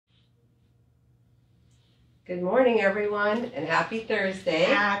Good morning, everyone, and happy Thursday.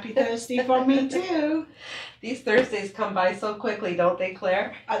 Happy Thursday from me too. These Thursdays come by so quickly, don't they,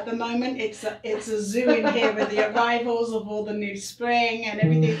 Claire? At the moment, it's a zoo in here with the arrivals of all the new spring and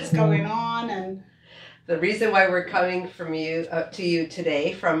everything that's going on. And the reason why we're coming from to you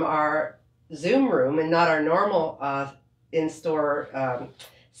today from our Zoom room and not our normal in-store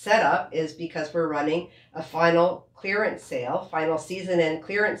setup is because we're running a final season end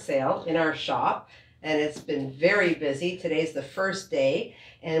clearance sale in our shop. And it's been very busy. Today's the first day,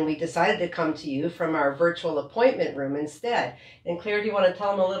 and we decided to come to you from our virtual appointment room instead. And Claire, do you want to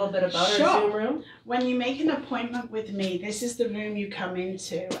tell them a little bit about our Zoom room? When you make an appointment with me, this is the room you come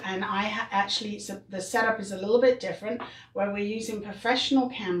into, and the setup is a little bit different, where we're using professional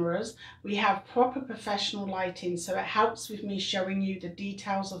cameras. We have proper professional lighting, so it helps with me showing you the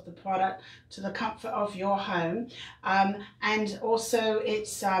details of the product to the comfort of your home. And also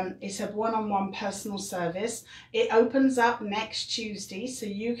it's a one-on-one personal service. It opens up next Tuesday, so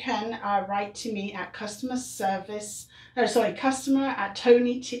you can write to me at customer at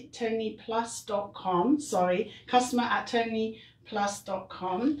toniplus.com. Customer at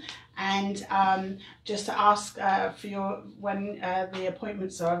toniplus.com. And just to ask for when the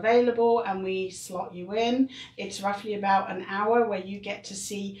appointments are available, and we slot you in. It's roughly about an hour where you get to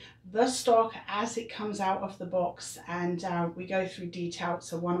see the stock as it comes out of the box, and we go through details.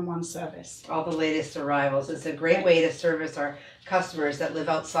 It's a one-on-one service. All the latest arrivals. It's a great way to service our customers that live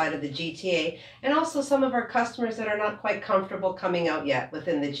outside of the GTA, and also some of our customers that are not quite comfortable coming out yet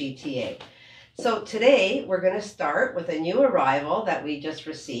within the GTA. So today we're going to start with a new arrival that we just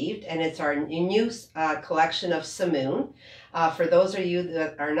received, and it's our new collection of Samoon. For those of you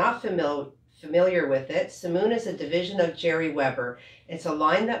that are not familiar with it, Samoon is a division of Jerry Weber. It's a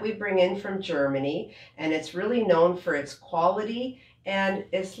line that we bring in from Germany, and it's really known for its quality, and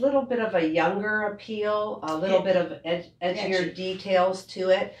it's a little bit of a younger appeal, a little bit of edgier details to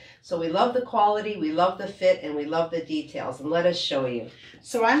it. So we love the quality, we love the fit, and we love the details. And let us show you.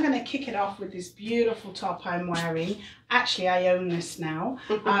 So I'm going to kick it off with this beautiful top I'm wearing. Actually, I own this now.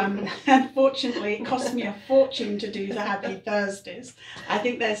 Unfortunately, it cost me a fortune to do the Happy Thursdays. I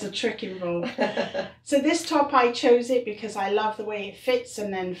think there's a trick involved. So this top, I chose it because I love the way it fits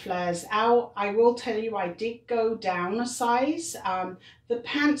and then flares out. I will tell you, I did go down a size. The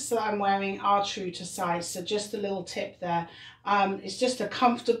pants that I'm wearing are true to size, so just a little tip there. It's just a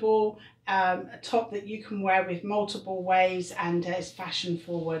comfortable top that you can wear with multiple ways, and it's fashion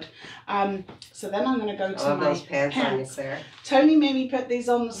forward. So then I'm going to go to my those pants on you, Claire. Toni made me put these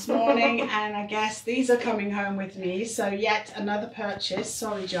on this morning, and I guess these are coming home with me. So yet another purchase.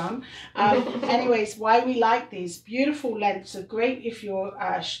 Sorry, John. Anyways, why we like these beautiful lengths are great if you're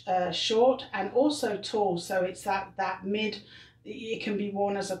short and also tall. So it's that mid. It can be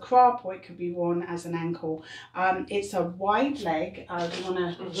worn as a crop, or it could be worn as an ankle. It's a wide leg. You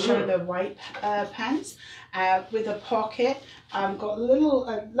want to show the white pants with a pocket. Got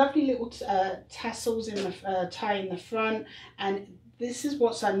lovely little tassels in the tie in the front, and this is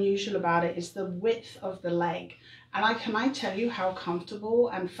what's unusual about it, is the width of the leg. And can I tell you how comfortable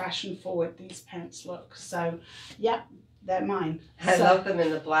and fashion forward these pants look? So, yep, they're mine. I love them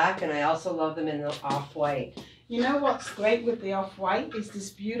in the black, and I also love them in the off-white. You know what's great with the off-white is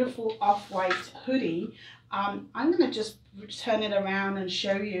this beautiful off-white hoodie. I'm going to just turn it around and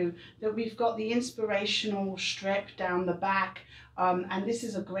show you that we've got the inspirational strip down the back. And this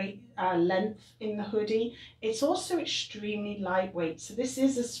is a great length in the hoodie. It's also extremely lightweight. So this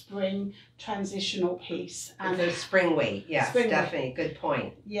is a spring transitional piece. And it's a spring weight. Yes, definitely. Good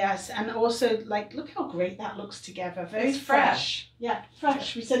point. Yes. And also, look how great that looks together. Very fresh. Yeah,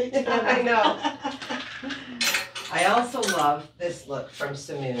 fresh. We said it together. I know. I also love this look from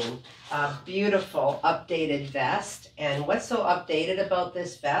Samoon. Beautiful updated vest. And what's so updated about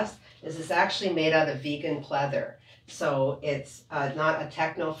this vest is it's actually made out of vegan pleather. So it's not a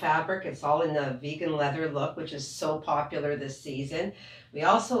techno fabric. It's all in the vegan leather look, which is so popular this season. We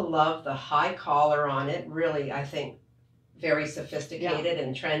also love the high collar on it. Really, I think, very sophisticated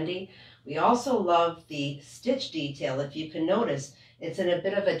and trendy. We also love the stitch detail. If you can notice, it's in a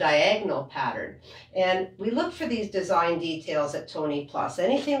bit of a diagonal pattern. And we look for these design details at Toni Plus.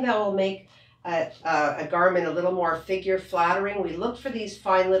 Anything that will make a garment a little more figure flattering, we look for these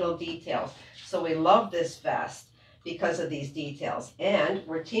fine little details. So we love this vest because of these details. And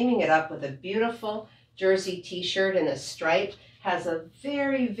we're teaming it up with a beautiful jersey t-shirt in a stripe. Has a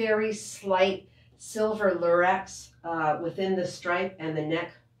very, very slight silver lurex within the stripe and the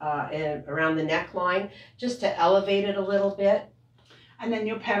neck and around the neckline, just to elevate it a little bit. And then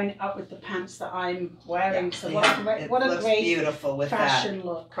you're pairing it up with the pants that I'm wearing. Yeah, So yeah. what a looks great beautiful with fashion that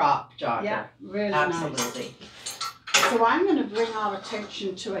look. crop jogger. Yeah, really Absolutely. nice. So I'm going to bring our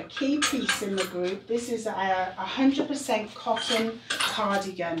attention to a key piece in the group. This is a 100% cotton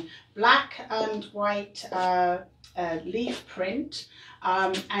cardigan, black and white leaf print,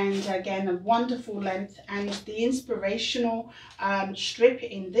 and again a wonderful length, and the inspirational strip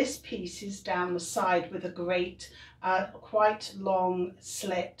in this piece is down the side with a great quite long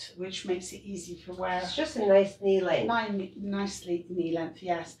slit, which makes it easy for wear. It's just a nice knee length. Nicely knee length,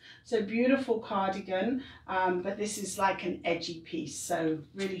 yes. So beautiful cardigan, but this is like an edgy piece, so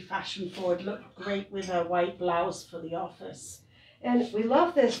really fashion forward. Look great with a white blouse for the office. And we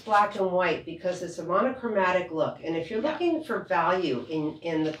love this black and white because it's a monochromatic look. And if you're looking for value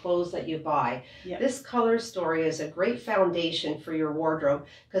in the clothes that you buy, this color story is a great foundation for your wardrobe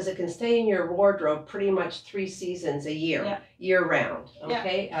because it can stay in your wardrobe pretty much 3 seasons a year, year round.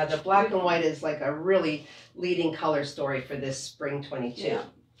 Okay, the black and white is like a really leading color story for this spring 22. Yeah.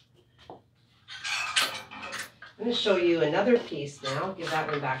 I'm going to show you another piece now. Give that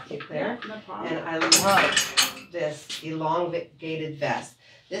one back to you, Claire. No problem. And I love this elongated vest.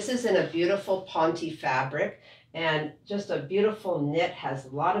 This is in a beautiful Ponte fabric and just a beautiful knit, has a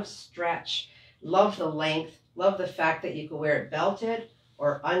lot of stretch. Love the length, love the fact that you can wear it belted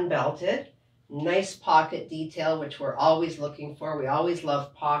or unbelted. Nice pocket detail, which we're always looking for. We always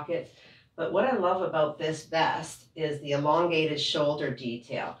love pockets. But what I love about this vest is the elongated shoulder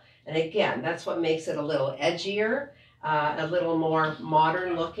detail. And again, that's what makes it a little edgier, a little more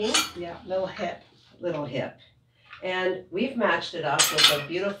modern looking. Yeah, little hip. Little hip. And we've matched it up with a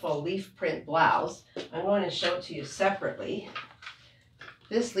beautiful leaf print blouse. I'm going to show it to you separately.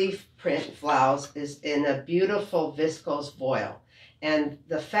 This leaf print blouse is in a beautiful viscose voile. And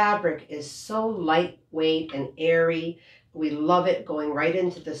the fabric is so lightweight and airy. We love it going right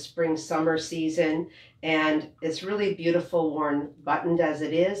into the spring summer season. And it's really beautiful worn buttoned as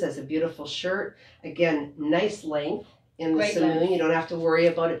it is, as a beautiful shirt. Again, nice length. In the Samoon, you don't have to worry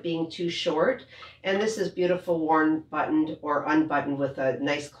about it being too short. And this is beautiful worn buttoned or unbuttoned with a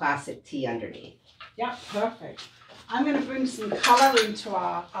nice classic tee underneath. Yeah, perfect. I'm going to bring some colour into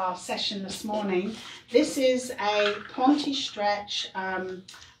our session this morning. This is a Ponte stretch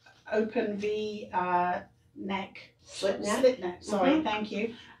open V neck. Slit neck? Slit neck, sorry, thank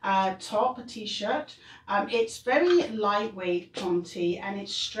you. Top, a t-shirt. It's very lightweight Ponte and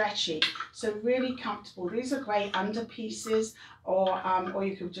it's stretchy, so really comfortable. These are great underpieces, or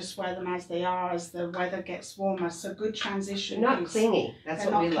you could just wear them as they are as the weather gets warmer. So good transition. They're not clingy. That's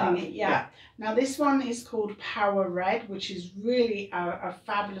what we love. Yeah. Now this one is called Power Red, which is really a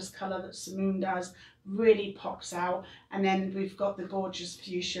fabulous color that Samoon does. Really pops out. And then we've got the gorgeous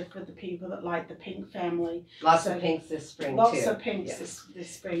fuchsia for the people that like the pink family. Lots of pinks this spring too. Lots of pinks this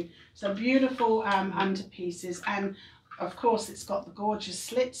spring. So beautiful underpieces, and of course it's got the gorgeous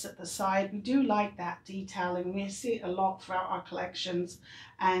slits at the side. We do like that detailing. We see it a lot throughout our collections,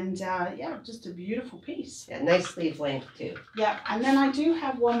 and yeah, just a beautiful piece. Yeah, nice sleeve length too. Yeah, and then I do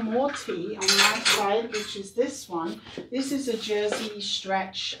have one more tee on my side, which is this one. This is a jersey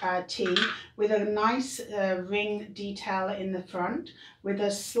stretch tee with a nice ring detail in the front with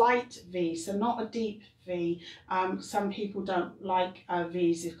a slight V, so not a deep V. Some people don't like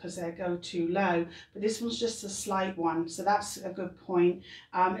V's because they go too low, but this one's just a slight one, so that's a good point.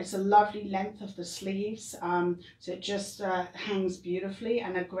 It's a lovely length of the sleeves, so it just hangs beautifully,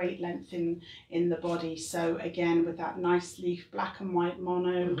 and a great length in the body. So again, with that nice leaf black and white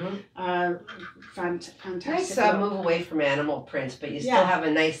mono, fantastic. Nice move away from animal prints, but you still have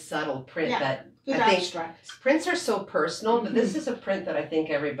a nice subtle print that good I abstract. think prints are so personal, but this is a print that I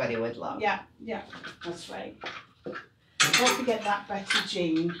think everybody would love. Yeah, that's right. Don't forget that Betty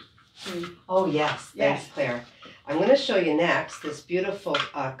Jean too. Oh yes, thanks Claire. I'm going to show you next this beautiful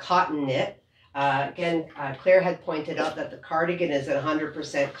cotton knit. Again, Claire had pointed out that the cardigan is at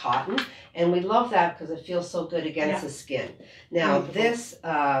 100% cotton, and we love that because it feels so good against the skin. Now this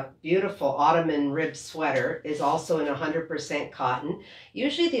beautiful Ottoman rib sweater is also in 100% cotton.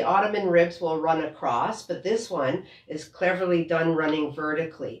 Usually the Ottoman ribs will run across, but this one is cleverly done running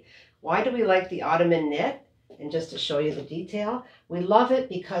vertically. Why do we like the Ottoman knit? And just to show you the detail, we love it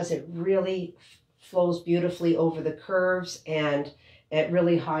because it really flows beautifully over the curves, and it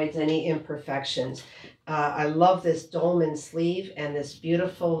really hides any imperfections. I love this dolman sleeve and this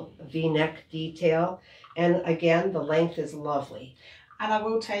beautiful V-neck detail. And again, the length is lovely. And I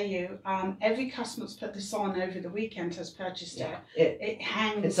will tell you, every customer that's put this on over the weekend has purchased it. It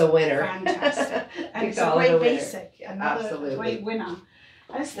hangs. It's a winner. Fantastic. And it's a great basic. Another great winner.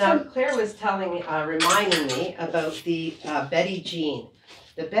 Now, Claire was reminding me about the Betty Jean.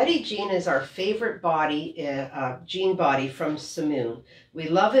 The Betty Jean is our favorite jean body from Samoon. We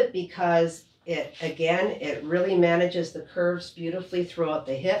love it because it really manages the curves beautifully throughout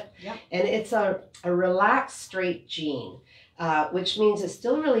the hip. Yep. And it's a relaxed straight jean, which means it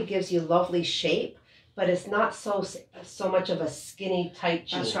still really gives you lovely shape, but it's not so much of a skinny tight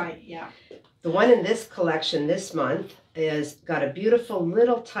jean. That's right, yeah. The one in this collection this month is got a beautiful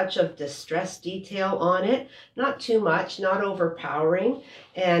little touch of distress detail on it. Not too much, not overpowering.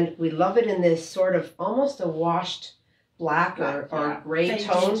 And we love it in this sort of almost a washed black or gray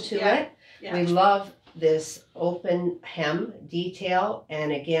tone to it. Yeah. We love this open hem detail.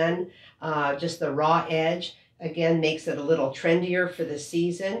 And again, just the raw edge, again, makes it a little trendier for the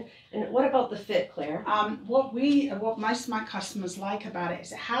season. And what about the fit, Claire? What most of my customers like about it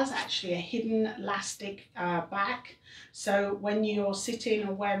is it has actually a hidden elastic back. So when you're sitting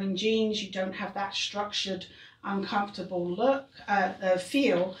or wearing jeans, you don't have that structured, uncomfortable look,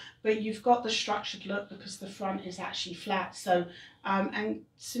 feel, but you've got the structured look because the front is actually flat. So, and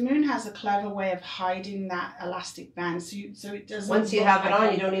Samoon has a clever way of hiding that elastic band, so it doesn't. Once you have it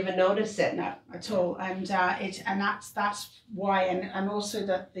on, you don't even notice it. No, at all. And that's why, and also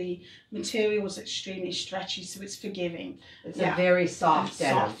that the material is extremely stretchy, so it's forgiving. It's a very soft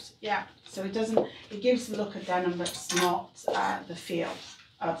denim. Soft, yeah. So it gives the look of denim, but it's not the feel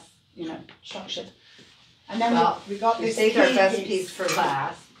of structured. And then we got this. We saved our best piece for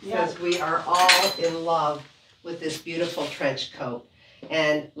last because we are all in love with this beautiful trench coat.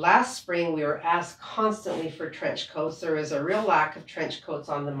 And last spring we were asked constantly for trench coats. There is a real lack of trench coats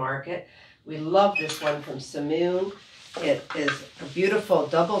on the market. We love this one from Samoon. It is a beautiful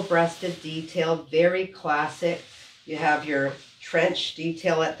double-breasted detail, very classic. You have your trench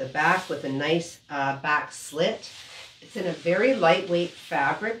detail at the back with a nice back slit. It's in a very lightweight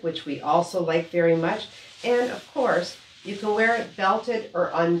fabric, which we also like very much. And of course, you can wear it belted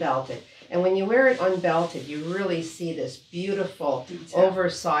or unbelted. And when you wear it unbelted, you really see this beautiful,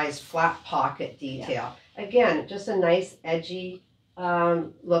 oversized, flat pocket detail. Yeah. Again, just a nice, edgy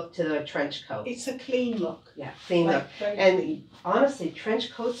look to the trench coat. It's a clean look. Yeah, clean look. And honestly,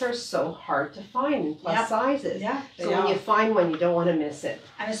 trench coats are so hard to find in plus sizes. Yeah, so when you find one, you don't want to miss it.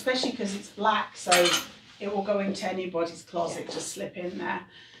 And especially because it's black, so it will go into anybody's closet, just slip in there.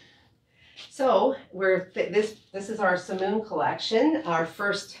 So this is our Samoon collection, our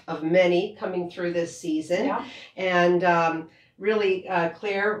first of many coming through this season. Yeah. And really,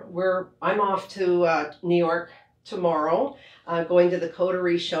 Claire, I'm off to New York tomorrow, going to the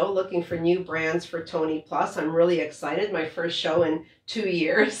Coterie show, looking for new brands for Toni Plus. I'm really excited. My first show in 2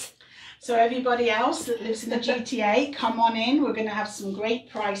 years. So everybody else that lives in the GTA, come on in. We're going to have some great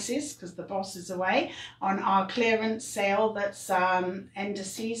prices because the boss is away on our clearance sale that's end of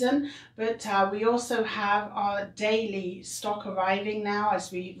season. But we also have our daily stock arriving now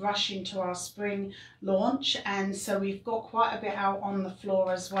as we rush into our spring launch. And so we've got quite a bit out on the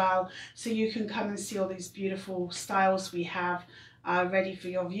floor as well. So you can come and see all these beautiful styles we have ready for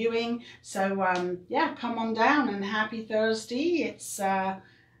your viewing. So yeah, come on down and happy Thursday. It's...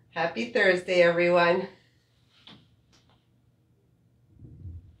 Happy Thursday, everyone.